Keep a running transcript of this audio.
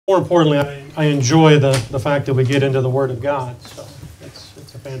more importantly, I enjoy the fact that we get into the Word of God. So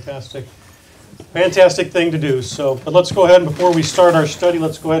it's a fantastic thing to do. So, but let's go ahead and before we start our study,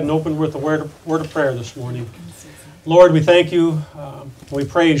 let's go ahead and open with a word of prayer this morning. Lord, we thank you. We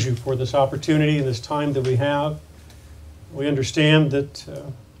praise you for this opportunity and this time that we have. We understand that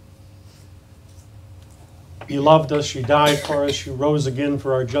you loved us, you died for us, you rose again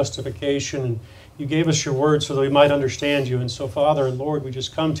for our justification, and you gave us your word so that we might understand you. And so, Father and Lord, we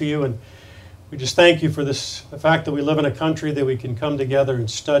just come to you and we just thank you for the fact that we live in a country that we can come together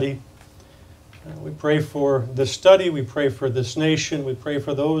and study. We pray for this study, we pray for this nation, we pray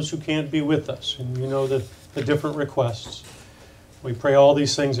for those who can't be with us, and you know the different requests. We pray all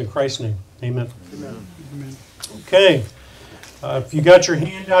these things in Christ's name. Amen. Amen. Okay. If you got your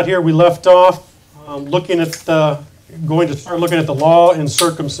hand out here, we left off going to start looking at the law and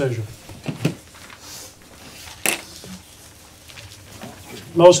circumcision.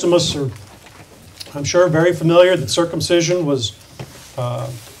 Most of us are, I'm sure, very familiar that circumcision was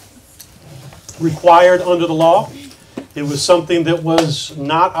required under the law. It was something that was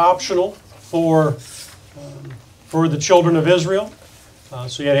not optional for the children of Israel.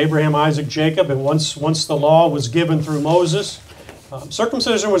 So you had Abraham, Isaac, Jacob, and once the law was given through Moses,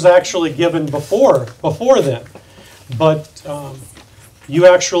 circumcision was actually given before then. But you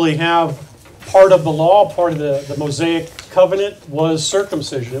actually have part of the law, part of the Mosaic covenant was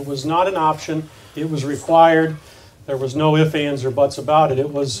circumcision. It was not an option. It was required. There was no ifs, ands, or buts about it.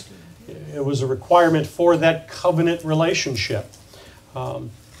 It was a requirement for that covenant relationship. And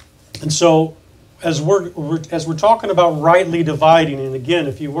so as we're talking about rightly dividing, and again,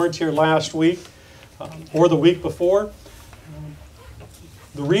 if you weren't here last week or the week before,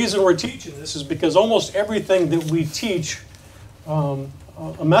 the reason we're teaching this is because almost everything that we teach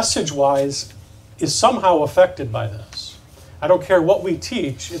message-wise is somehow affected by this. I don't care what we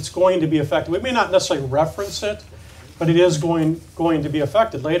teach, it's going to be affected. We may not necessarily reference it, but it is going to be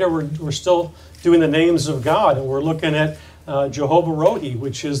affected. Later, we're still doing the names of God, and we're looking at Jehovah Rohi,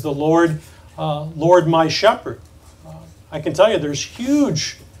 which is the Lord my shepherd. I can tell you there's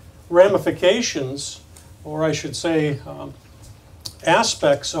huge ramifications, or I should say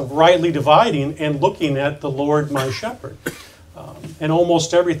aspects of rightly dividing and looking at the Lord my shepherd. And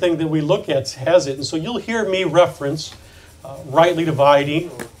almost everything that we look at has it. And so you'll hear me reference rightly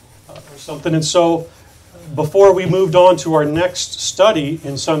dividing or something. And so before we moved on to our next study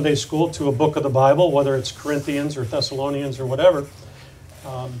in Sunday school to a book of the Bible, whether it's Corinthians or Thessalonians or whatever,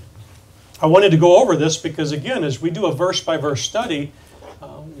 I wanted to go over this because, again, as we do a verse-by-verse study,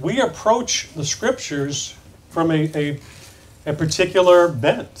 we approach the Scriptures from a particular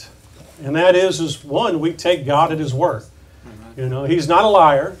bent. And that is one, we take God at His word. You know, He's not a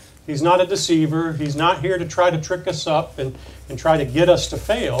liar. He's not a deceiver. He's not here to try to trick us up and try to get us to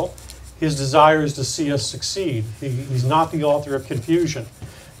fail. His desire is to see us succeed. He's not the author of confusion.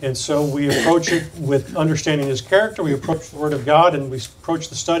 And so we approach it with understanding His character. We approach the Word of God and we approach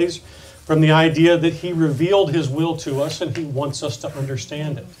the studies from the idea that He revealed His will to us and He wants us to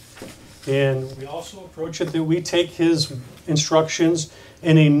understand it. And we also approach it that we take His instructions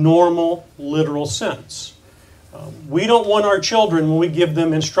in a normal, literal sense. We don't want our children, when we give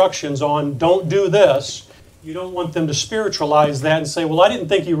them instructions on don't do this, you don't want them to spiritualize that and say, well, I didn't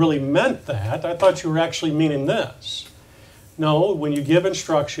think you really meant that. I thought you were actually meaning this. No, when you give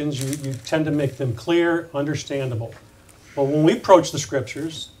instructions, you tend to make them clear, understandable. But when we approach the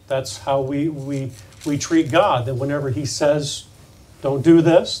Scriptures, that's how we treat God, that whenever He says, don't do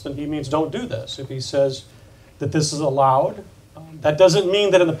this, then He means don't do this. If He says that this is allowed, that doesn't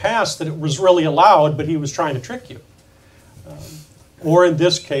mean that in the past that it was really allowed, but He was trying to trick you. Or in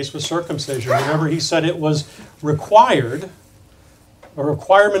this case with circumcision, whenever He said it was required, a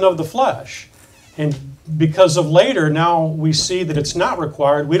requirement of the flesh, and because of later now we see that it's not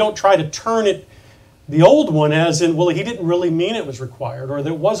required, we don't try to turn it, the old one, as in, well, He didn't really mean it was required, or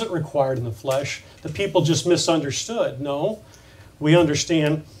that it wasn't required in the flesh, the people just misunderstood. No, we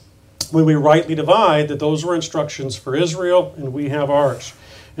understand when we rightly divide that those were instructions for Israel and we have ours.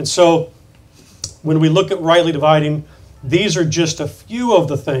 And so when we look at rightly dividing, these are just a few of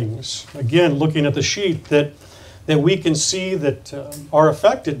the things, again, looking at the sheet, that we can see that are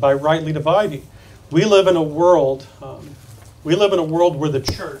affected by rightly dividing. We live in a world where the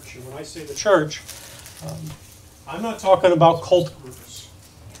church, and when I say the church, I'm not talking about cult groups.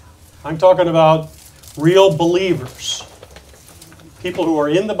 I'm talking about real believers. People who are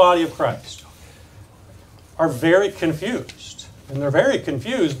in the body of Christ are very confused. And they're very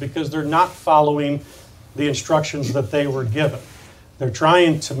confused because they're not following the instructions that they were given. They're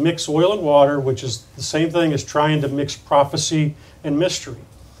trying to mix oil and water, which is the same thing as trying to mix prophecy and mystery.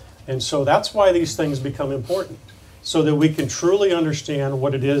 And so that's why these things become important, so that we can truly understand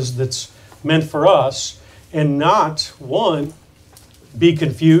what it is that's meant for us, and not, one, be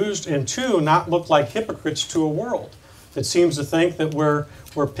confused, and two, not look like hypocrites to a world that seems to think that we're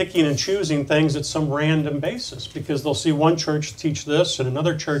picking and choosing things at some random basis, because they'll see one church teach this and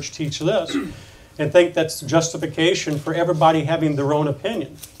another church teach this and think that's justification for everybody having their own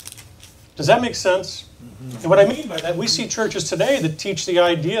opinion. Does that make sense? And what I mean by that, we see churches today that teach the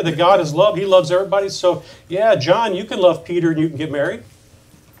idea that God is love, He loves everybody, so yeah, John, you can love Peter and you can get married.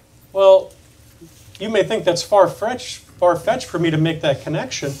 Well, you may think that's far-fetched for me to make that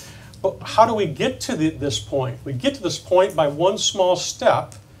connection, but how do we get to this point? We get to this point by one small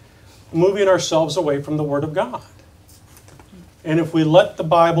step, moving ourselves away from the Word of God. And if we let the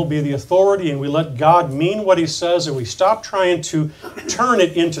Bible be the authority and we let God mean what He says, and we stop trying to turn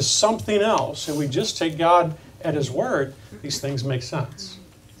it into something else, and we just take God at His word, these things make sense.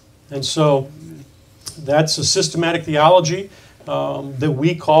 And so that's a systematic theology that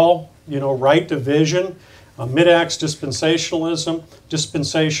we call, right division. Mid-Acts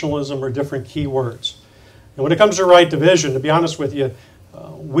dispensationalism are different key words. And when it comes to right division, to be honest with you,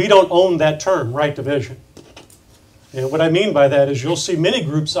 we don't own that term, right division. And what I mean by that is you'll see many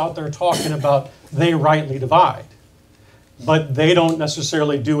groups out there talking about they rightly divide, but they don't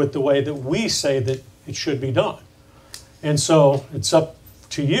necessarily do it the way that we say that it should be done. And so it's up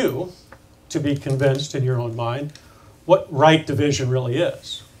to you to be convinced in your own mind what right division really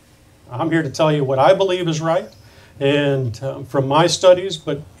is. I'm here to tell you what I believe is right, and from my studies,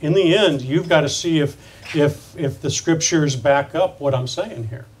 but in the end, you've got to see if the scriptures back up what I'm saying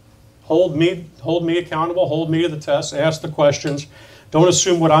here. Hold me accountable, hold me to the test, ask the questions. Don't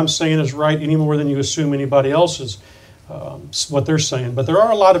assume what I'm saying is right any more than you assume anybody else's, what they're saying. But there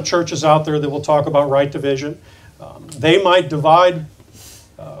are a lot of churches out there that will talk about right division. They might divide,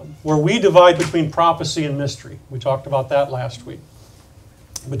 where we divide between prophecy and mystery. We talked about that last week.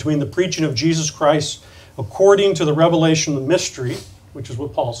 Between the preaching of Jesus Christ according to the revelation of the mystery, which is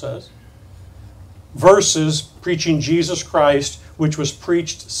what Paul says, versus preaching Jesus Christ, which was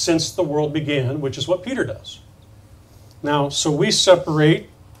preached since the world began, which is what Peter does. Now, so we separate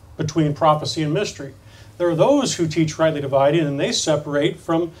between prophecy and mystery. There are those who teach rightly dividing, and they separate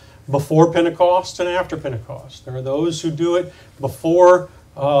from before Pentecost and after Pentecost. There are those who do it before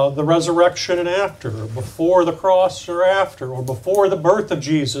the resurrection and after, or before the cross or after, or before the birth of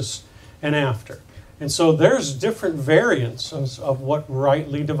Jesus and after. And so there's different variants of what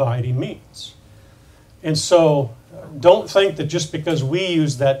rightly dividing means. And so don't think that just because we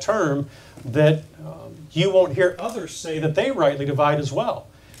use that term that you won't hear others say that they rightly divide as well.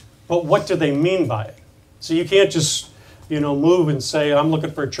 But what do they mean by it? So you can't just move and say, I'm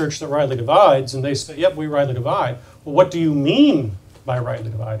looking for a church that rightly divides, and they say, yep, we rightly divide. Well, what do you mean by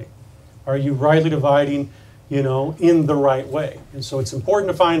rightly dividing? Are you rightly dividing, in the right way? And so it's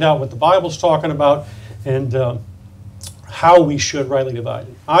important to find out what the Bible's talking about and how we should rightly divide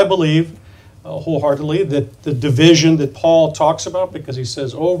it. I believe wholeheartedly that the division that Paul talks about, because he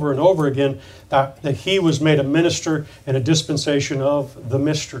says over and over again that he was made a minister and a dispensation of the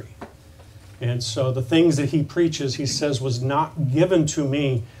mystery. And so the things that he preaches, he says, was not given to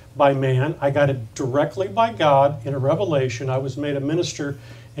me by man. I got it directly by God in a revelation. I was made a minister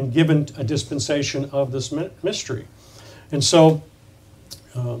and given a dispensation of this mystery. And so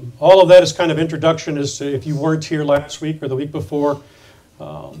all of that is kind of introduction as to, if you weren't here last week or the week before,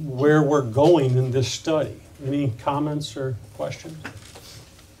 where we're going in this study. Any comments or questions?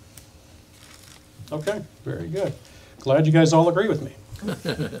 Okay, very good. Glad you guys all agree with me.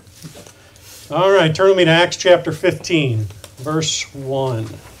 All right, turn with me to Acts chapter 15, verse 1.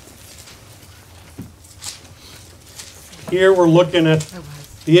 Here we're looking at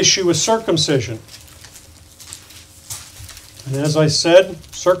the issue of circumcision. And as I said,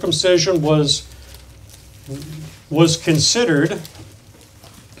 circumcision was considered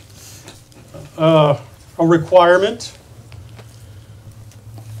a requirement.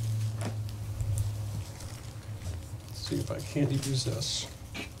 Let's see if I can't use this.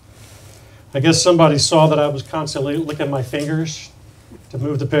 I guess somebody saw that I was constantly looking at my fingers to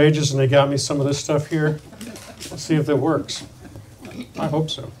move the pages, and they got me some of this stuff here. Let's see if that works. I hope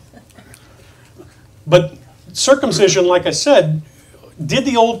so. But circumcision, like I said, did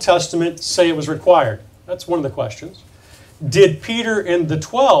the Old Testament say it was required? That's one of the questions. Did Peter and the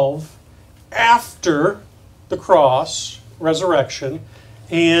 12, after the cross, resurrection,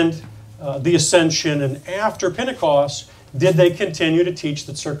 and the ascension, and after Pentecost, did they continue to teach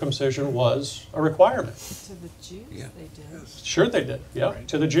that circumcision was a requirement? To the Jews, yeah. They did. Sure they did, yeah, right.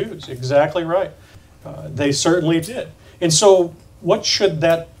 To the Jews, exactly right. They certainly did. And so what should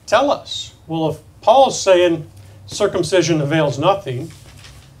that tell us? Well, if Paul's saying circumcision avails nothing,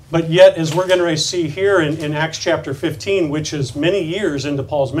 but yet, as we're going to see here in Acts chapter 15, which is many years into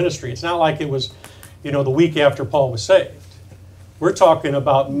Paul's ministry, it's not like it was, the week after Paul was saved. We're talking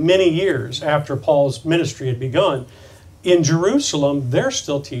about many years after Paul's ministry had begun. In Jerusalem, they're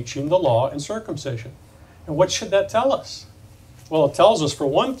still teaching the law and circumcision. And what should that tell us? Well, it tells us, for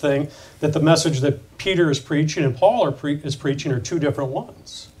one thing, that the message that Peter is preaching and Paul is preaching are two different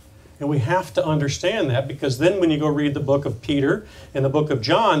ones. And we have to understand that, because then when you go read the book of Peter and the book of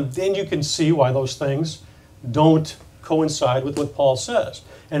John, then you can see why those things don't coincide with what Paul says.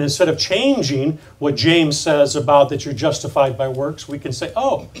 And instead of changing what James says about that you're justified by works, we can say,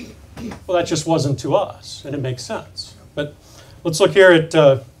 oh, well, that just wasn't to us, and it makes sense. But let's look here at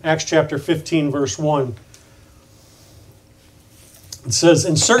Acts chapter 15, verse 1. It says,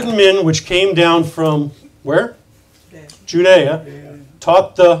 "And certain men which came down from," where? Judea,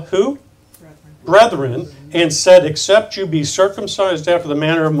 taught the who? Brethren, and said, "Except you be circumcised after the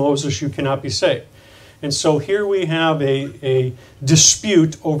manner of Moses, you cannot be saved." And so here we have a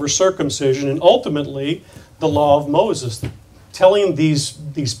dispute over circumcision, and ultimately the law of Moses, telling these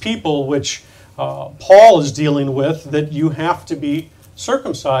people, which Paul is dealing with, that you have to be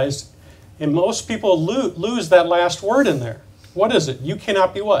circumcised. And most people lose that last word in there. What is it? You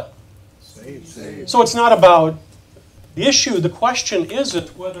cannot be what? Saved. So it's not about the issue. The question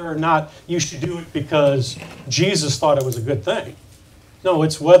isn't whether or not you should do it because Jesus thought it was a good thing. No,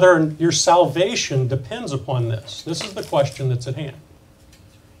 it's whether your salvation depends upon this. This is the question that's at hand.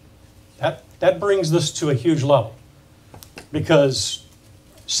 That brings this to a huge level, because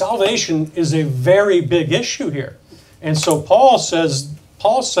salvation is a very big issue here. And so Paul's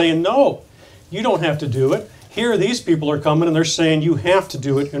saying, no, you don't have to do it. Here these people are coming and they're saying you have to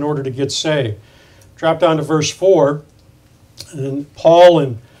do it in order to get saved. Drop down to verse 4. And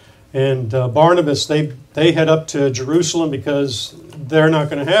Paul and Barnabas, they head up to Jerusalem because they're not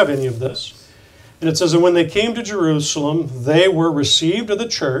going to have any of this. And it says, "And when they came to Jerusalem, they were received of the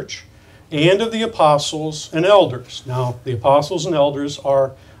church and of the apostles and elders." Now, the apostles and elders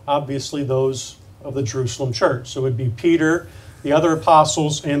are obviously those of the Jerusalem church. So it would be Peter, the other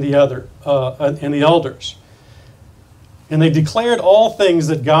apostles, and the elders. "And they declared all things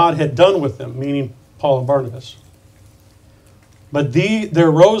that God had done with them," meaning Paul and Barnabas. "But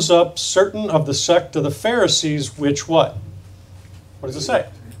there rose up certain of the sect of the Pharisees, which" what? What does it say?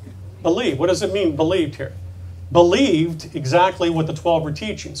 Believed. What does it mean, believed here? Believed exactly what the 12 were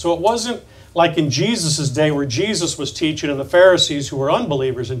teaching. So it wasn't like in Jesus' day where Jesus was teaching and the Pharisees, who were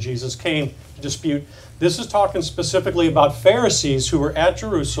unbelievers in Jesus, came to dispute. This is talking specifically about Pharisees who were at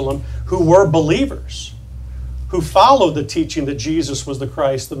Jerusalem, who were believers, who followed the teaching that Jesus was the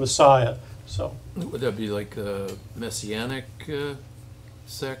Christ, the Messiah. So, would that be like a Messianic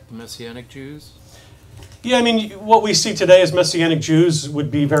sect, Messianic Jews? Yeah, I mean, what we see today as Messianic Jews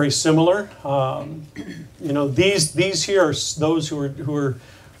would be very similar. These here are those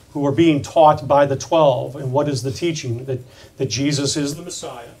who are being taught by the 12, and what is the teaching? That Jesus is the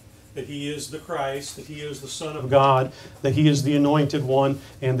Messiah, that He is the Christ, that He is the Son of God, that He is the Anointed One,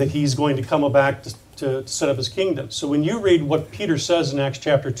 and that He's going to come back to set up His kingdom. So when you read what Peter says in Acts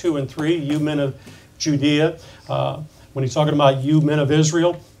chapter 2 and 3, you men of Judea, when he's talking about you men of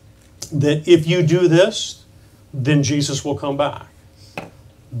Israel, that if you do this, then Jesus will come back.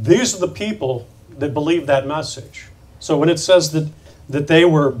 These are the people that believe that message. So when it says that they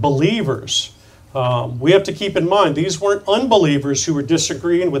were believers, we have to keep in mind, these weren't unbelievers who were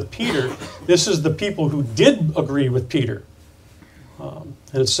disagreeing with Peter. This is the people who did agree with Peter.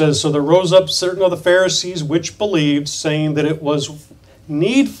 And it says, "So there rose up certain of the Pharisees which believed, saying that it was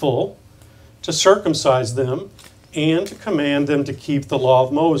needful to circumcise them and to command them to keep the law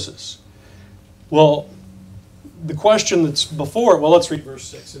of Moses." Well, the question that's before it, well, let's read verse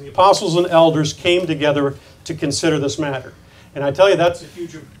 6. "And the apostles and elders came together to consider this matter." And I tell you, that's a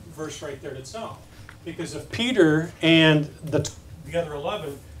huge verse right there in itself. Because if Peter and the other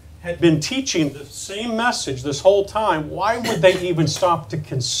 11 had been teaching the same message this whole time, why would they even stop to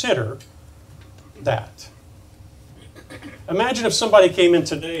consider that? Imagine if somebody came in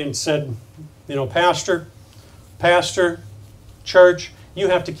today and said, Pastor, church, you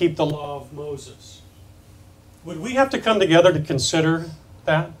have to keep the law of Moses. Would we have to come together to consider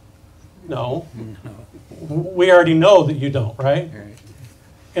that? No. We already know that you don't, right?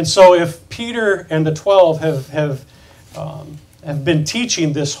 And so if Peter and the 12 have been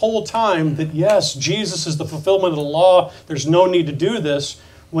teaching this whole time that, yes, Jesus is the fulfillment of the law, there's no need to do this,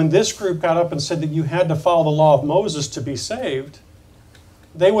 when this group got up and said that you had to follow the law of Moses to be saved,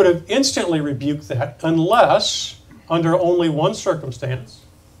 they would have instantly rebuked that, unless, under only one circumstance,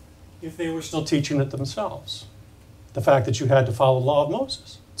 if they were still teaching it themselves. The fact that you had to follow the law of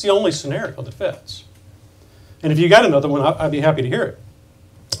Moses. It's the only scenario that fits. And if you got another one, I'd be happy to hear it.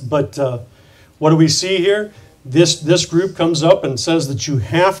 But what do we see here? This group comes up and says that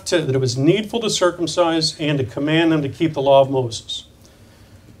that it was needful to circumcise and to command them to keep the law of Moses.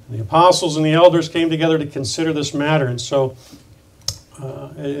 And the apostles and the elders came together to consider this matter, and so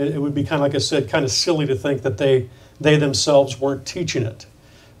it would be kind of, like I said, kind of silly to think that they themselves weren't teaching it.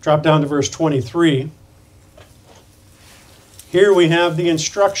 Drop down to verse 23. Here we have the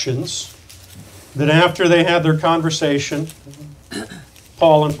instructions that after they had their conversation,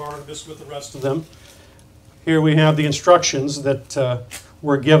 Paul and Barnabas with the rest of them, here we have the instructions that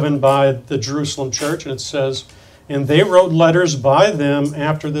were given by the Jerusalem church, and it says, "And they wrote letters by them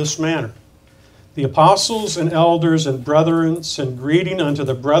after this manner. The apostles and elders and brethren send greeting unto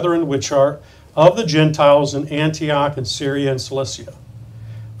the brethren which are of the Gentiles in Antioch and Syria and Cilicia.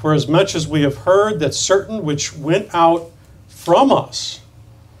 For as much as we have heard that certain which went out from us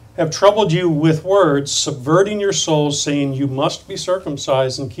have troubled you with words, subverting your souls, saying, you must be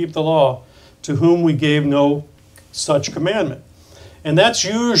circumcised and keep the law, to whom we gave no such commandment." And that's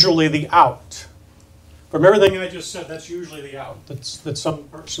usually the out. From everything I just said, that's usually the out. That's some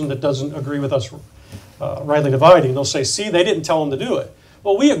person that doesn't agree with us rightly dividing. They'll say, see, they didn't tell them to do it.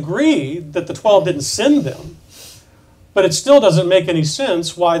 Well, we agree that the 12 didn't send them, but it still doesn't make any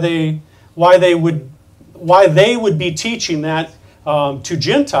sense why they would be teaching that to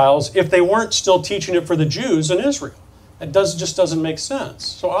Gentiles if they weren't still teaching it for the Jews in Israel. It just doesn't make sense.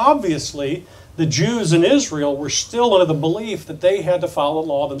 So obviously, the Jews in Israel were still under the belief that they had to follow the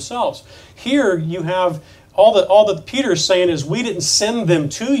law themselves. Here you have all that Peter is saying is, we didn't send them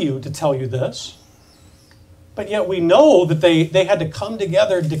to you to tell you this. But yet we know that they had to come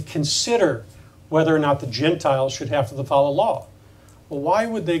together to consider whether or not the Gentiles should have to follow law. Well, why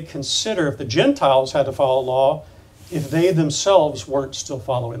would they consider if the Gentiles had to follow law if they themselves weren't still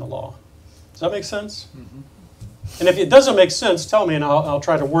following the law? Does that make sense? Mm-hmm. And if it doesn't make sense, tell me and I'll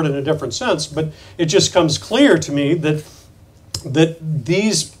try to word it in a different sense. But it just comes clear to me that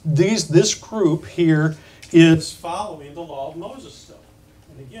this group here is following the law of Moses still.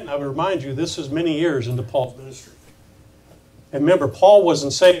 And again, I would remind you, this is many years into Paul's ministry. And remember, Paul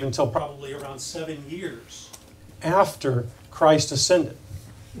wasn't saved until probably around 7 years after Christ ascended.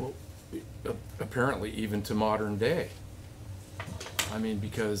 Well, apparently even to modern day. I mean,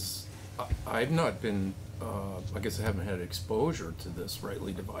 because I've not been, I guess I haven't had exposure to this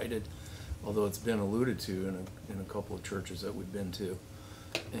rightly divided, although it's been alluded to in a couple of churches that we've been to.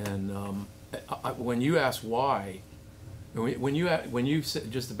 And when you ask why, when you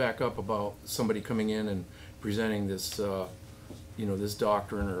just to back up about somebody coming in and presenting this, this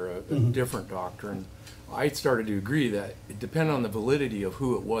doctrine or a different doctrine, I started to agree that it depended on the validity of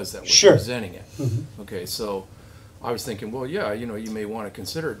who it was that was presenting it. Mm-hmm. Okay, so I was thinking, well, yeah, you may want to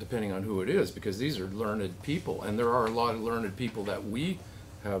consider it depending on who it is, because these are learned people, and there are a lot of learned people that we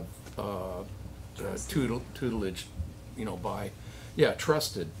have tutelage, by,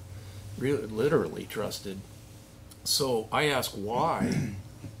 trusted, really, literally trusted. So I ask why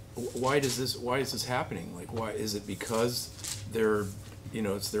is this happening? Like, why is it? Because they're,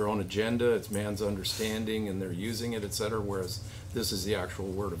 it's their own agenda, it's man's understanding, and they're using it, etc. Whereas this is the actual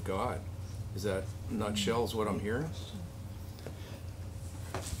Word of God. Is that nutshell is what I'm hearing?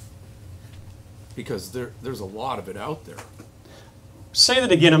 Because there's a lot of it out there. Say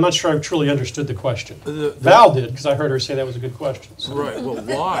that again. I'm not sure I've truly understood the question. Val did, because I heard her say that was a good question. So. Right. Well,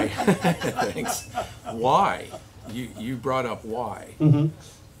 why? Thanks. Why? You brought up why. Mm-hmm.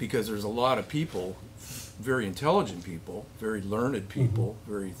 Because there's a lot of people, very intelligent people, very learned people,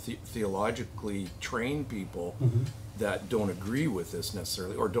 very theologically trained people that don't agree with this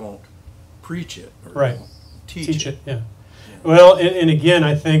necessarily, or don't preach it, or right. Teach it. Yeah. Well, and again,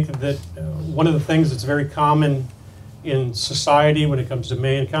 I think that one of the things that's very common in society when it comes to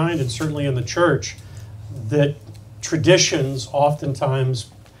mankind, and certainly in the church, that traditions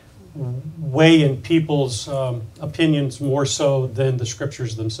oftentimes weigh in people's opinions more so than the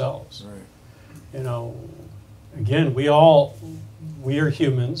scriptures themselves. Right. Again, we are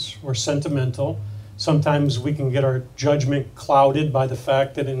humans, we're sentimental. Sometimes we can get our judgment clouded by the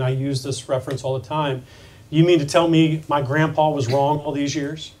fact that, and I use this reference all the time, you mean to tell me my grandpa was wrong all these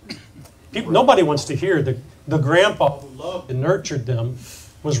years? Nobody wants to hear the grandpa who loved and nurtured them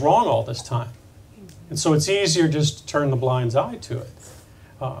was wrong all this time. And so it's easier just to turn the blind eye to it.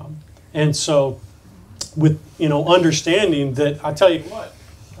 And so with, understanding that, I tell you what,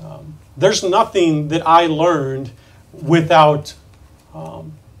 there's nothing that I learned without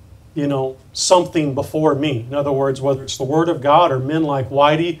something before me. In other words, whether it's the Word of God or men like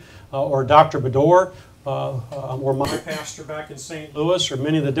Whitey or Dr. Bador or my pastor back in St. Louis or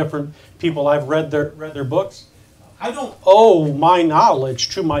many of the different people I've read their books, I don't owe my knowledge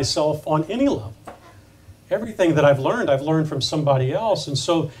to myself on any level. Everything that I've learned from somebody else, and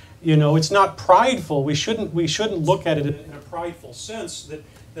so it's not prideful. We shouldn't look at it in a prideful sense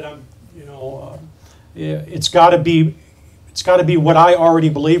that I'm it's got to be what I already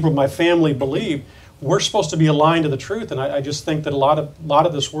believe or my family believe. We're supposed to be aligned to the truth, and I just think that a lot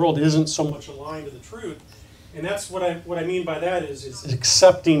of this world isn't so much aligned to the truth, and that's what I mean by that is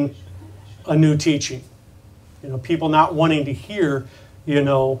accepting a new teaching. People not wanting to hear,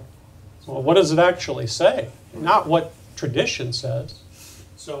 well, what does it actually say? Not what tradition says.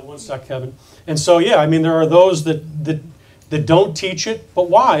 So one sec, Kevin. And so, there are those that don't teach it, but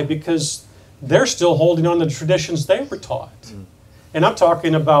why? Because they're still holding on to the traditions they were taught. And I'm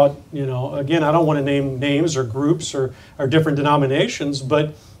talking about, again, I don't want to name names or groups or different denominations,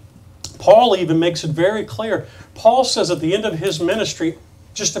 but Paul even makes it very clear. Paul says at the end of his ministry,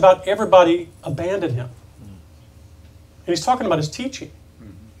 just about everybody abandoned him. And he's talking about his teaching.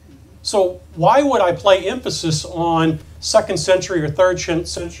 So why would I play emphasis on 2nd century or 3rd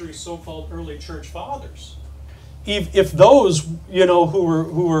century so-called early church fathers? If those,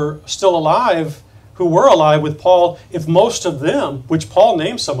 who were still alive, who were alive with Paul, if most of them, which Paul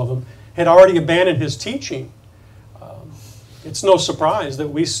names some of them, had already abandoned his teaching, it's no surprise that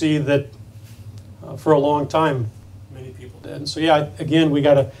we see that for a long time many people did. And so again, we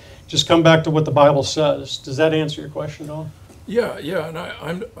got to just come back to what the Bible says. Does that answer your question, Don? Yeah,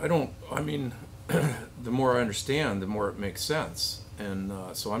 and the more I understand, the more it makes sense, and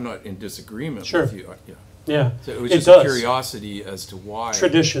so I'm not in disagreement with you. Yeah. So it was just a curiosity as to why.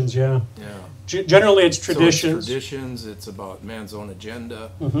 Traditions, yeah. Yeah. Generally, it's traditions. So it's traditions. It's about man's own agenda.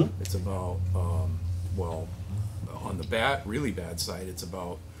 Mm-hmm. It's about on the really bad side, it's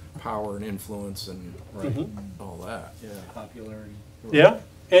about power and influence and all that. Yeah. Popularity. Yeah.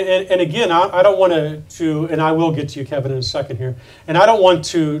 And again, I don't want to, and I will get to you, Kevin, in a second here. And I don't want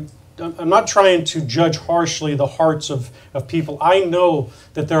to, I'm not trying to judge harshly the hearts of people. I know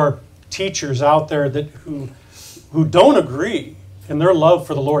that there are teachers out there who don't agree, and their love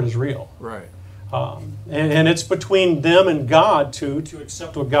for the Lord is real. Right. And it's between them and God to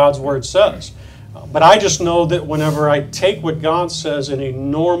accept what God's Word says. But I just know that whenever I take what God says in a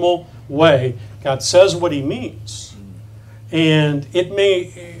normal way, God says what He means. And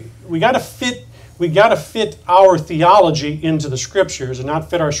we got to fit our theology into the Scriptures and not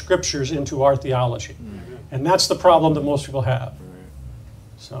fit our Scriptures into our theology. Mm-hmm. And that's the problem that most people have. Right.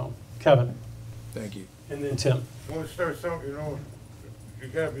 So, Kevin. Thank you. And then Tim. When it starts out, you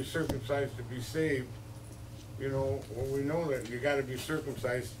got to be circumcised to be saved. Well, we know that you got to be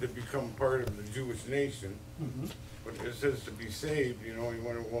circumcised to become part of the Jewish nation. Mm-hmm. But it says to be saved, you want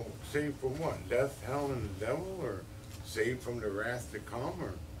to, saved from what? Death, hell, and the devil? Or saved from the wrath to come?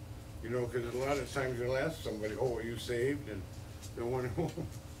 Or, because a lot of times you'll ask somebody, oh, are you saved? And they'll wonder,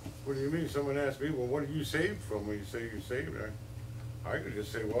 what do you mean? Someone asks me, well, what are you saved from when you say you're saved? I could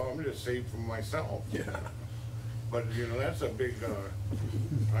just say, well, I'm just saved from myself. Yeah. But, that's a big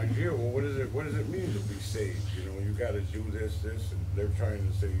idea. Well, what does it mean to be saved? You got to do this, and they're trying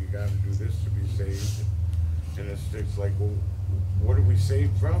to say you got to do this to be saved. And it's like, well, what are we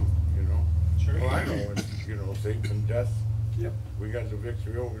saved from, Sure. Well, I know it's, saved from death. Yep. We got the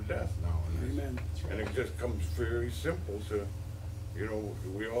victory over death now. Amen. And it just comes very simple to,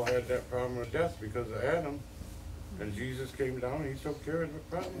 we all had that problem of death because of Adam. And Jesus came down and He took care of the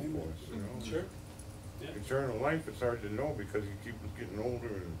problem for us, Sure. Yeah. Eternal life, it's hard to know because you keep getting older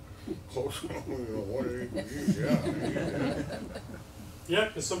and closer. What are you? Yeah,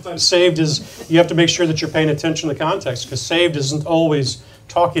 because sometimes saved is, you have to make sure that you're paying attention to the context, because saved isn't always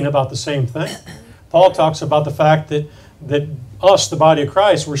talking about the same thing. Paul talks about the fact that us, the body of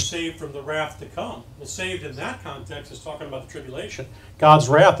Christ, we're saved from the wrath to come. Well, saved in that context is talking about the tribulation, God's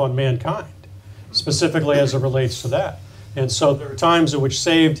wrath on mankind, specifically as it relates to that. And so there are times in which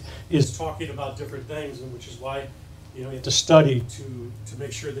saved is talking about different things, and which is why you have to study to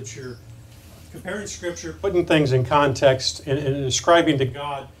make sure that you're comparing Scripture, putting things in context, and ascribing to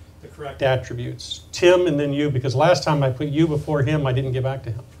God the correct attributes. Tim, and then you, because last time I put you before him, I didn't get back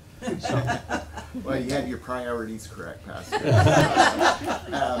to him. So. Well, you had your priorities correct, Pastor.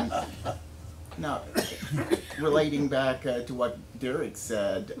 Now, relating back to what Derek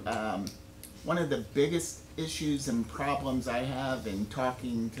said, one of the biggest issues and problems I have in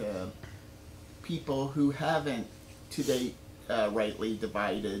talking to people who haven't today rightly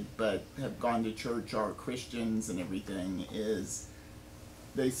divided but have gone to church, are Christians and everything, is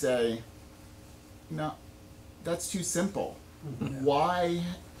they say, no, that's too simple. Why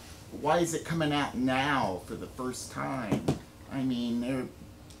is it coming out now for the first time? I mean, there are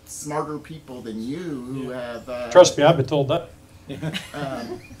smarter people than you who have Trust me, I've been told that.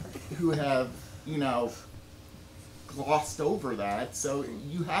 who have, you know, glossed over that, so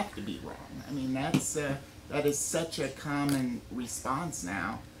you have to be wrong. I mean, that is such a common response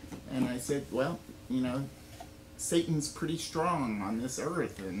now. And I said, well, you know, Satan's pretty strong on this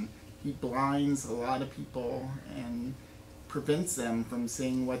earth, and he blinds a lot of people and prevents them from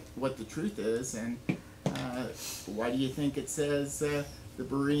seeing what the truth is. And why do you think it says the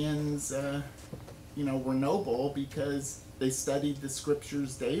Bereans, you know, were noble? Because they studied the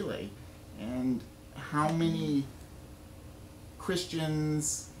scriptures daily. And how many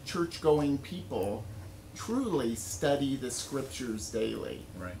Christians, church-going people, truly study the scriptures daily?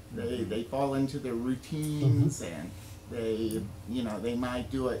 Right. They fall into their routines, and they, you know, they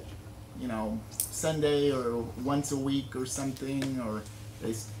might do it, you know, Sunday or once a week or something, or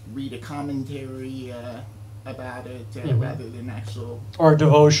they read a commentary about it rather than actual. Or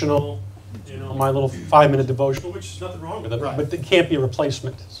devotional, you know, my little 5-minute devotional, which is nothing wrong with it, Right. but it can't be a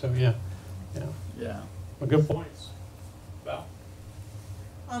replacement. So yeah, Yeah. well, good points. Val?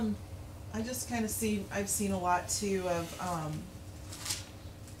 I just kind of I've seen a lot too of,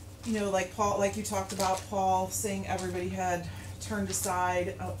 you know, like Paul, like you talked about Paul saying everybody had turned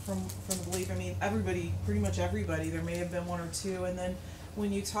aside from the belief. I mean, everybody, pretty much everybody. There may have been one or two, and then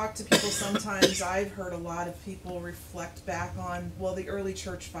when you talk to people, sometimes I've heard a lot of people reflect back on, well, the early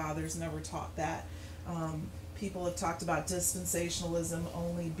church fathers never taught that. People have talked about dispensationalism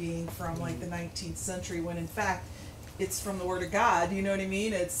only being from like the 19th century, when in fact it's from the Word of God. You know what I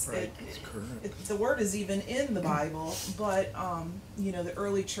mean? It's correct. The Word is even in the Bible, but you know, the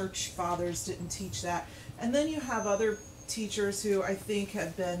early church fathers didn't teach that. And then you have other teachers who I think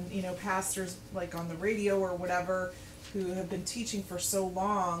have been, you know, pastors like on the radio or whatever, who have been teaching for so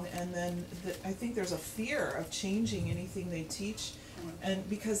long, and then I think there's a fear of changing anything they teach. And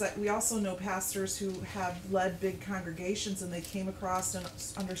because we also know pastors who have led big congregations, and they came across and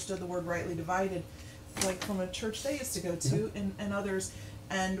understood the word rightly divided, like from a church they used to go to, and others.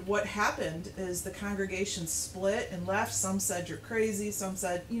 And what happened is the congregation split and left. Some said you're crazy, some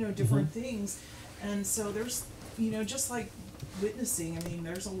said, you know, different things. And so there's, you know, just like witnessing, I mean,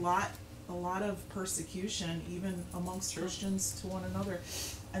 there's a lot of persecution even amongst Christians to one another.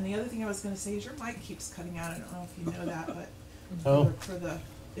 And the other thing I was going to say is your mic keeps cutting out. I don't know if you know that, but Oh, for the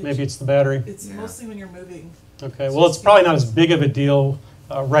maybe it's the battery. it's mostly when you're moving. Okay, well, it's probably not as big of a deal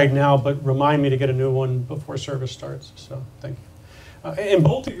right now, but remind me to get a new one before service starts. So thank you. And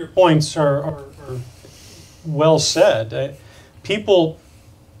both of your points are well said. People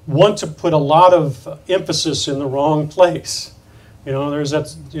want to put a lot of emphasis in the wrong place. You know, there's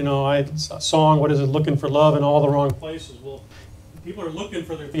that, you know, a song, what is it, looking for love in all the wrong places. Well, people are looking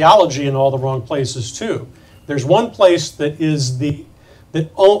for their theology in all the wrong places too. There's one place that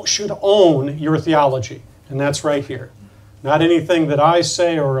should own your theology, and that's right here. Not anything that I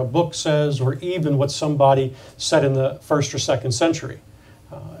say or a book says or even what somebody said in the 1st or 2nd century,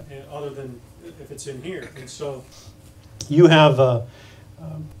 other than if it's in here. And so you have,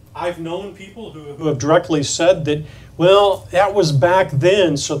 I've known people who have directly said that, well, that was back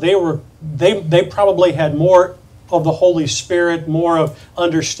then, so they probably had more of the Holy Spirit, more of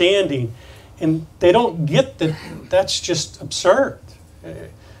understanding. And they don't get that that's just absurd.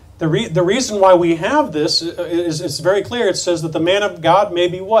 The reason why we have this is it's very clear. It says that the man of God may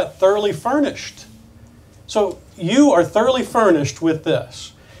be what? Thoroughly furnished. So you are thoroughly furnished with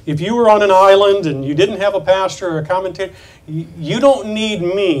this. If you were on an island and you didn't have a pastor or a commentator, you don't need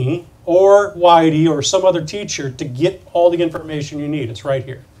me or Whitey or some other teacher to get all the information you need. It's right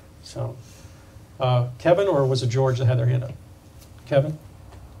here. So, Kevin, or was it George that had their hand up? Kevin?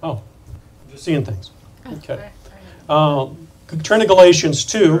 Oh. Just seeing things. Okay. Turn to Galatians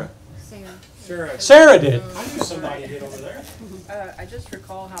 2. Sarah did. I knew somebody did over there. I just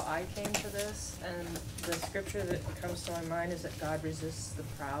recall how I came to this, and the scripture that comes to my mind is that God resists the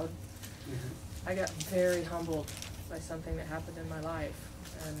proud. I got very humbled by something that happened in my life,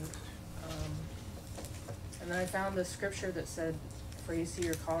 and then I found the scripture that said, "For you see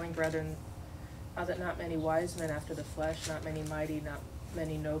your calling, brethren, how that not many wise men after the flesh, not many mighty, not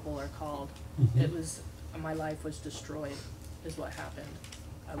many noble are called." It was, my life was destroyed, is what happened.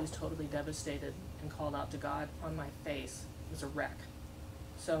 I was totally devastated and called out to God on my face. It was a wreck.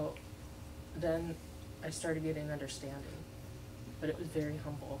 So then I started getting understanding, but it was very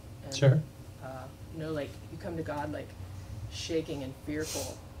humble. And, Sure. you know, like you come to God like shaking and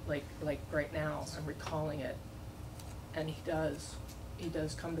fearful, like right now I'm recalling it, and He does. he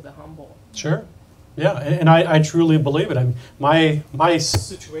does come to the humble. Sure. Yeah, and I truly believe it. I mean, my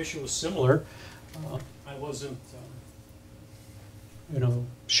situation was similar. I wasn't,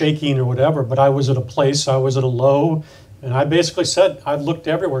 shaking or whatever, but I was at a place, I was at a low, and I basically said, I've looked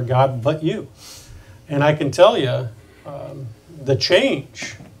everywhere, God, but you. And I can tell you, the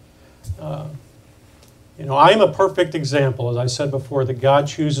change, I'm a perfect example, as I said before, that God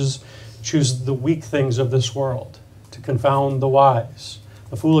chooses the weak things of this world to confound the wise,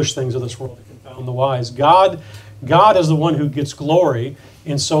 the foolish things of this world to confound the wise. God is the one who gets glory,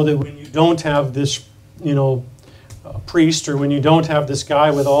 and so that when you don't have this, priest, or when you don't have this guy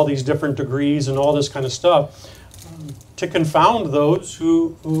with all these different degrees and all this kind of stuff, to confound those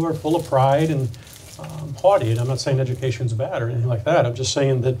who are full of pride and haughty. And I'm not saying education's bad or anything like that. I'm just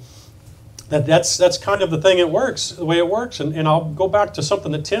saying that's kind of the thing. It works the way it works. And I'll go back to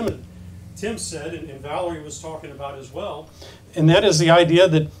something that Tim said, and Valerie was talking about as well, and that is the idea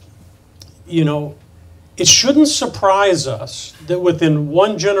that it shouldn't surprise us that within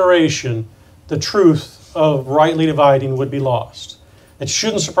one generation the truth of rightly dividing would be lost. It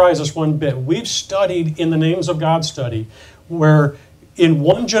shouldn't surprise us one bit. We've studied in the Names of God study where in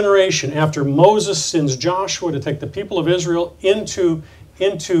one generation, after Moses sends Joshua to take the people of Israel into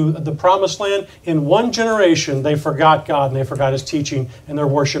the promised land, in one generation they forgot God and they forgot his teaching and they're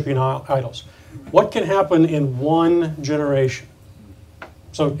worshiping idols. What can happen in one generation?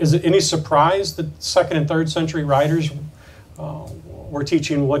 So is it any surprise that 2nd and 3rd century writers were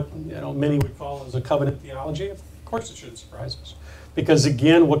teaching what many would call as a covenant theology? Of course it shouldn't surprise us. Because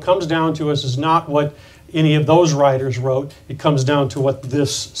again, what comes down to us is not what any of those writers wrote. It comes down to what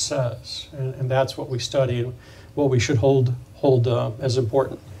this says. And that's what we study and what we should hold as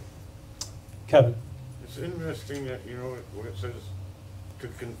important. Kevin. It's interesting that, when it says to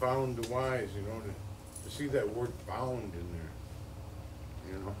confound the wise, to see that word found in there,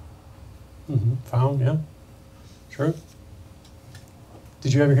 Found, yeah. Sure.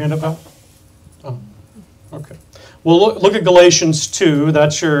 Did you have your hand up, Al? Oh, okay. Well, look at Galatians 2.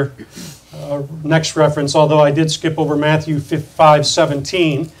 That's your next reference, although I did skip over Matthew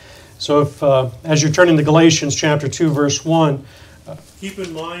 5:17. So if, as you're turning to Galatians chapter 2, verse 1, keep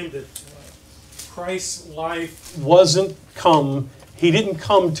in mind that Christ's life he didn't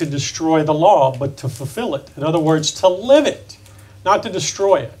come to destroy the law, but to fulfill it. In other words, to live it, not to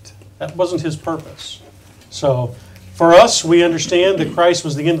destroy it. That wasn't his purpose. So for us, we understand that Christ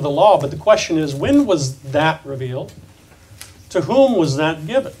was the end of the law, but the question is, when was that revealed? To whom was that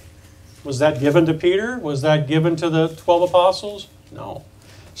given? Was that given to Peter? Was that given to the 12 apostles? No.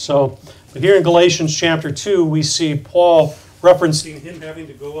 So, but here in Galatians chapter 2, we see Paul referencing him having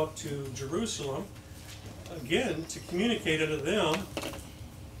to go up to Jerusalem, again, to communicate unto them,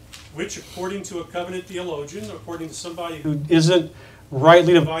 which according to a covenant theologian, according to somebody who isn't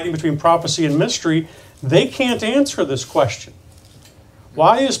rightly dividing between prophecy and mystery, they can't answer this question.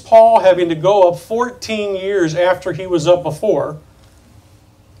 Why is Paul having to go up 14 years after he was up before?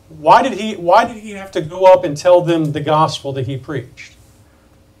 Why did he have to go up and tell them the gospel that he preached?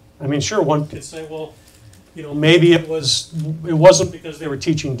 I mean, sure, one could say, well, maybe it wasn't because they were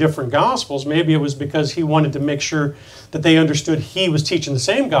teaching different gospels. Maybe it was because he wanted to make sure that they understood he was teaching the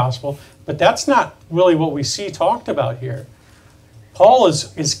same gospel. But that's not really what we see talked about here. Paul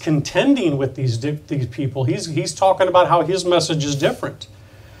is contending with these people. He's talking about how his message is different.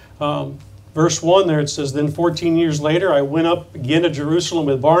 Verse 1 there, it says, Then 14 years later I went up again to Jerusalem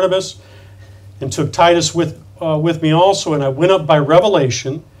with Barnabas and took Titus with me also, and I went up by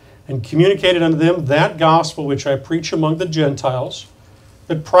revelation and communicated unto them that gospel which I preach among the Gentiles,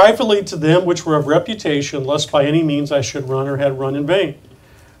 but privately to them which were of reputation, lest by any means I should run or had run in vain.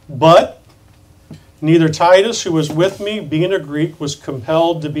 But neither Titus, who was with me, being a Greek, was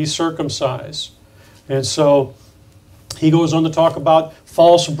compelled to be circumcised. And so he goes on to talk about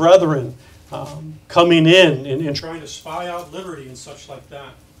false brethren coming in and trying to spy out liberty and such like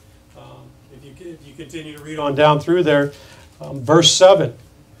that. If you continue to read on down through there, verse 7,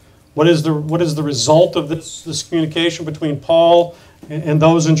 what is the result of this communication between Paul and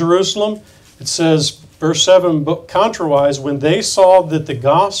those in Jerusalem? It says, verse 7, but contrariwise, when they saw that the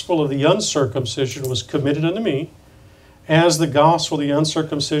gospel of the uncircumcision was committed unto me, as the gospel of the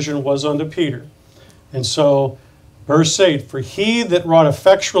uncircumcision was unto Peter. And so, verse 8, for he that wrought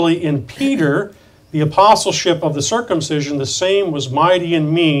effectually in Peter the apostleship of the circumcision, the same was mighty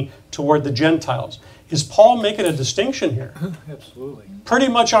in me toward the Gentiles. Is Paul making a distinction here? Absolutely. Pretty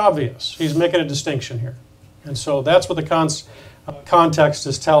much obvious. He's making a distinction here. And so that's what the context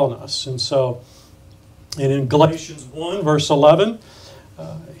is telling us. And so, and in Galatians 1, verse 11,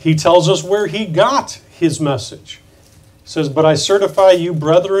 he tells us where he got his message. says, "But I certify you,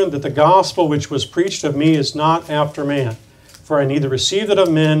 brethren, that the gospel which was preached of me is not after man. For I neither received it of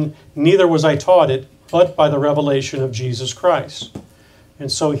men, neither was I taught it, but by the revelation of Jesus Christ."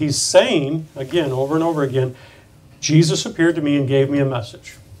 And so he's saying, again, over and over again, Jesus appeared to me and gave me a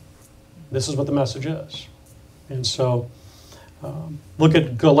message. This is what the message is. And so look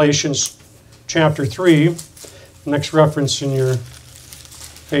at Galatians chapter 3, next reference in your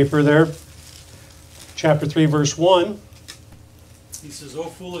paper there. Chapter 3, verse 1. He says, "O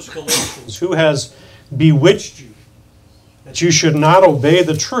foolish Galatians, who has bewitched you, that you should not obey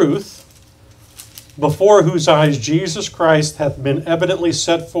the truth, before whose eyes Jesus Christ hath been evidently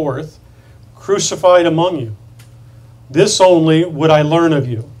set forth, crucified among you. This only would I learn of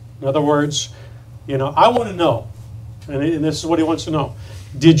you." In other words, I want to know, and this is what he wants to know.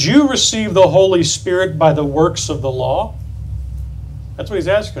 Did you receive the Holy Spirit by the works of the law? That's what he's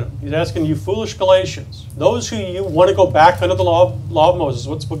asking them. He's asking you foolish Galatians, those who you want to go back under the law of Moses.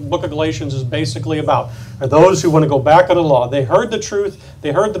 What the book of Galatians is basically about are those who want to go back under the law. They heard the truth.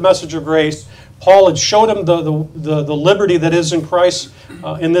 They heard the message of grace. Paul had showed them the liberty that is in Christ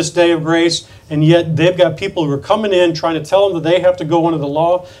in this day of grace, and yet they've got people who are coming in trying to tell them that they have to go under the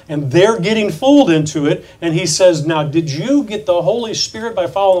law, and they're getting fooled into it. And he says, now, did you get the Holy Spirit by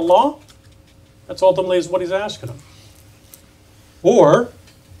following the law? That's ultimately is what he's asking them. Or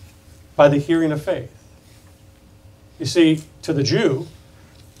by the hearing of faith. You see, to the Jew,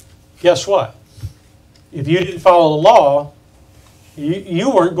 guess what? If you didn't follow the law, you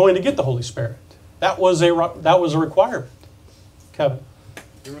weren't going to get the Holy Spirit. That was a requirement. Kevin.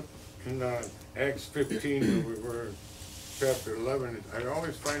 In Acts 15, where we were chapter 11, I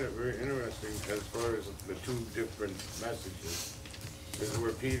always find it very interesting as far as the two different messages. This is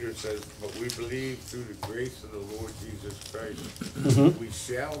where Peter says, "But we believe through the grace of the Lord Jesus Christ, we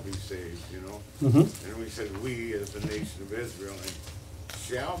shall be saved," And we said, "We as the nation of Israel and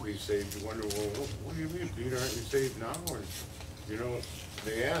shall be saved." You wonder, well, what do you mean, Peter? Aren't you saved now? Or,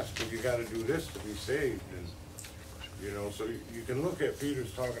 they ask, "Well, you got to do this to be saved." And so you can look at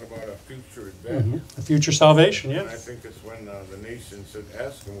Peter's talking about a future event. A future salvation, yeah. And I think it's when the nation should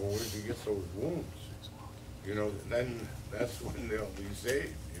ask him, "Well, where did you get those wounds?" Then that's when they'll be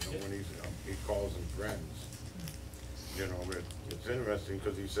saved, when he calls them friends. But it's interesting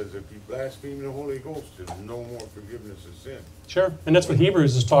because he says if you blaspheme the Holy Ghost, there's no more forgiveness of sin. Sure, and that's what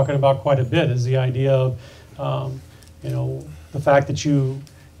Hebrews is talking about quite a bit, is the idea of, the fact that you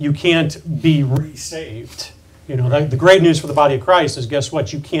can't be re-saved. The great news for the body of Christ is, guess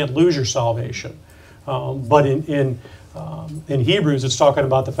what? You can't lose your salvation. But in Hebrews, it's talking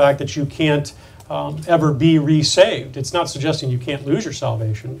about the fact that you can't ever be re-saved. It's not suggesting you can't lose your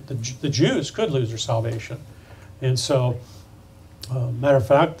salvation. The Jews could lose their salvation. And so, matter of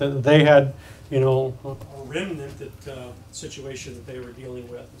fact, they had, a remnant situation that they were dealing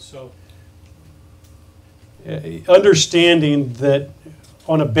with. So, understanding that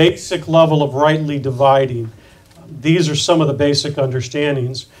on a basic level of rightly dividing, these are some of the basic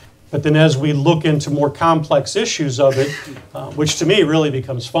understandings. But then as we look into more complex issues of it, which to me really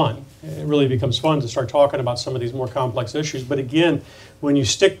becomes fun. It really becomes fun to start talking about some of these more complex issues. But again, when you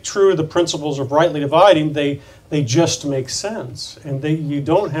stick true to the principles of rightly dividing, they just make sense. And you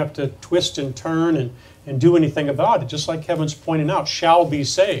don't have to twist and turn and do anything about it. Just like Kevin's pointing out, shall be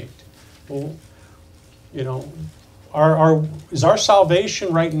saved. Well, is our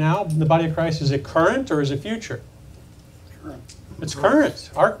salvation right now in the body of Christ, is it current or is it future? It's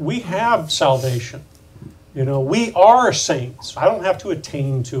current. We have salvation. We are saints. I don't have to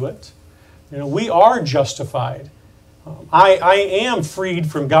attain to it. We are justified. I am freed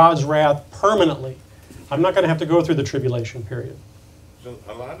from God's wrath permanently. I'm not going to have to go through the tribulation period. So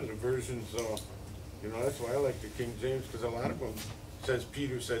a lot of the versions, that's why I like the King James, because a lot of them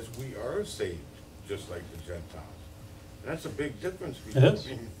Peter says we are saved, just like the Gentiles. And that's a big difference. It is.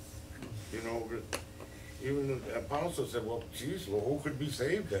 Even the apostle said, well, who could be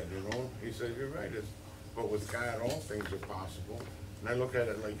saved then, He said, you're right, but with God all things are possible. And I look at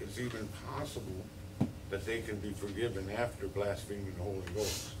it like it's even possible that they can be forgiven after blaspheming the Holy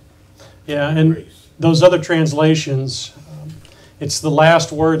Ghost. Yeah, and those other translations, it's the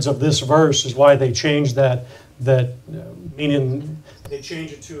last words of this verse is why they changed that meaning they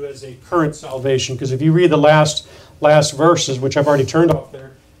change it to as a current salvation. Because if you read the last verses, which I've already turned off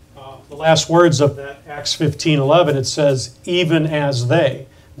there, the last words of that Acts 15:11, it says, even as they.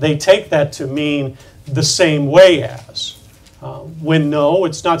 They take that to mean the same way as. When no,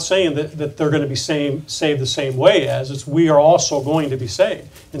 it's not saying that they're going to be saved the same way as. It's we are also going to be saved.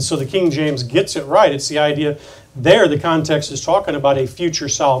 And so the King James gets it right. It's the idea there, the context is talking about a future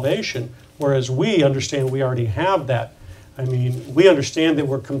salvation, whereas we understand we already have that. I mean, we understand that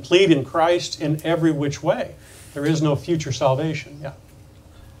we're complete in Christ in every which way. There is no future salvation. Yeah.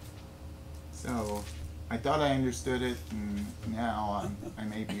 So I thought I understood it, and now I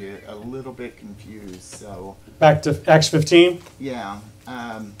may be a little bit confused. So Back to Acts 15. yeah,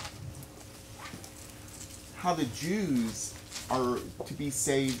 how the Jews are to be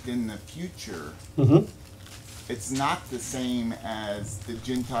saved in the future, Mm-hmm. it's not the same as the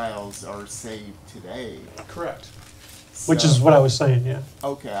Gentiles are saved today. Correct. Which is what I was saying, yeah.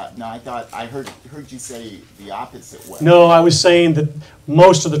 Okay. No, I thought I heard you say the opposite way. No, I was saying that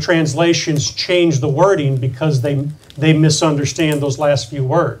most of the translations change the wording because they misunderstand those last few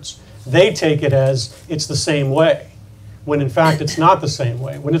words. They take it as it's the same way, when in fact it's not the same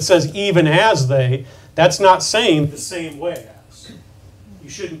way. When it says even as they, that's not saying the same way as. You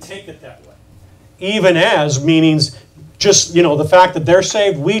shouldn't take it that way. Even as means just, the fact that they're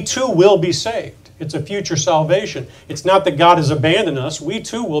saved, we too will be saved. It's a future salvation. It's not that God has abandoned us. We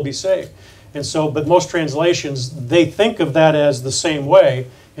too will be saved. And so, but most translations, they think of that as the same way,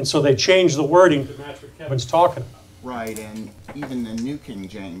 and so they change the wording to match what Kevin's talking about. Right, and even the New King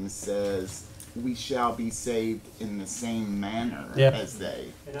James says, we shall be saved in the same manner as they.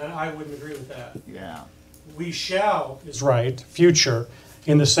 And I wouldn't agree with that. Yeah. We shall is right, future,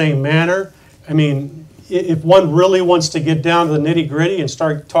 in the same manner. I mean, if one really wants to get down to the nitty-gritty and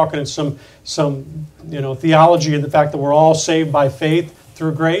start talking in some theology and the fact that we're all saved by faith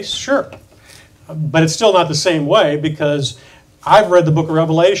through grace, sure. But it's still not the same way, because I've read the book of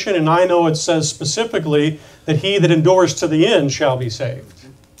Revelation and I know it says specifically that he that endures to the end shall be saved.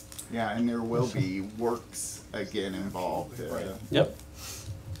 Yeah, and there will be works again involved. Yep.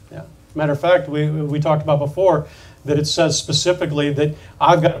 Yeah. Matter of fact, we talked about before that it says specifically that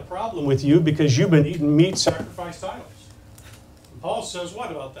I've got a problem with you because you've been eating meat sacrificed to idols. And Paul says what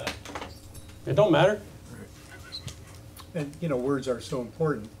about that? It don't matter. And, words are so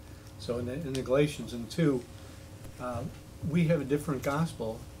important. So in the Galatians 2, we have a different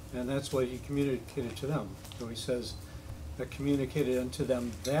gospel, and that's what he communicated to them. So he says that communicated unto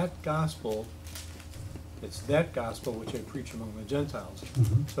them that gospel. It's that gospel which I preach among the Gentiles.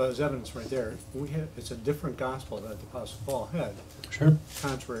 Mm-hmm. So there's evidence right there. It's a different gospel that the Apostle Paul had, Sure.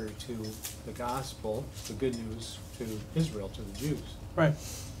 contrary to the gospel, the good news to Israel, to the Jews. Right.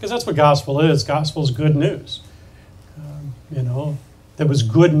 Because that's what gospel is. Gospel is good news. That was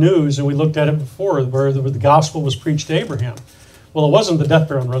good news, and we looked at it before, where the gospel was preached to Abraham. Well, it wasn't the death,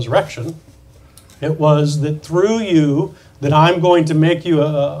 burial, and resurrection. It was that through you, that I'm going to make you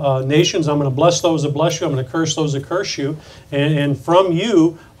nations. I'm going to bless those that bless you. I'm going to curse those that curse you. And from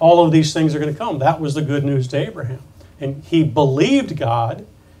you, all of these things are going to come. That was the good news to Abraham. And he believed God,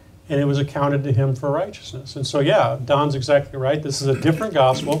 and it was accounted to him for righteousness. And so, yeah, Don's exactly right. This is a different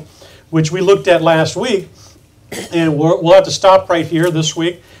gospel, which we looked at last week. And we'll have to stop right here this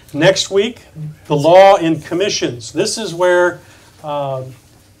week. Next week, the law and commissions. This is where,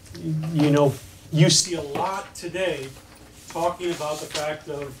 you see a lot today talking about the fact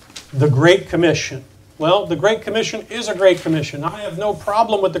of the Great Commission. Well, the Great Commission is a Great Commission. I have no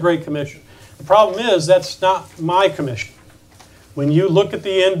problem with the Great Commission. The problem is that's not my commission. When you look at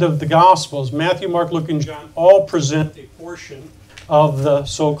the end of the Gospels, Matthew, Mark, Luke, and John all present a portion of the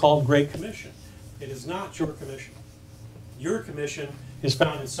so-called Great Commission. It is not your commission. Your commission is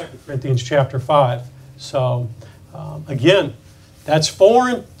found in 2 Corinthians chapter 5. So, again, that's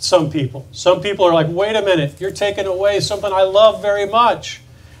foreign to some people. Some people are like, wait a minute, you're taking away something I love very much.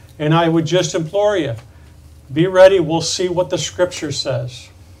 And I would just implore you, be ready. We'll see what the Scripture says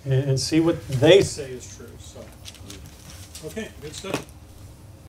and see what they say is true. So, okay, good stuff.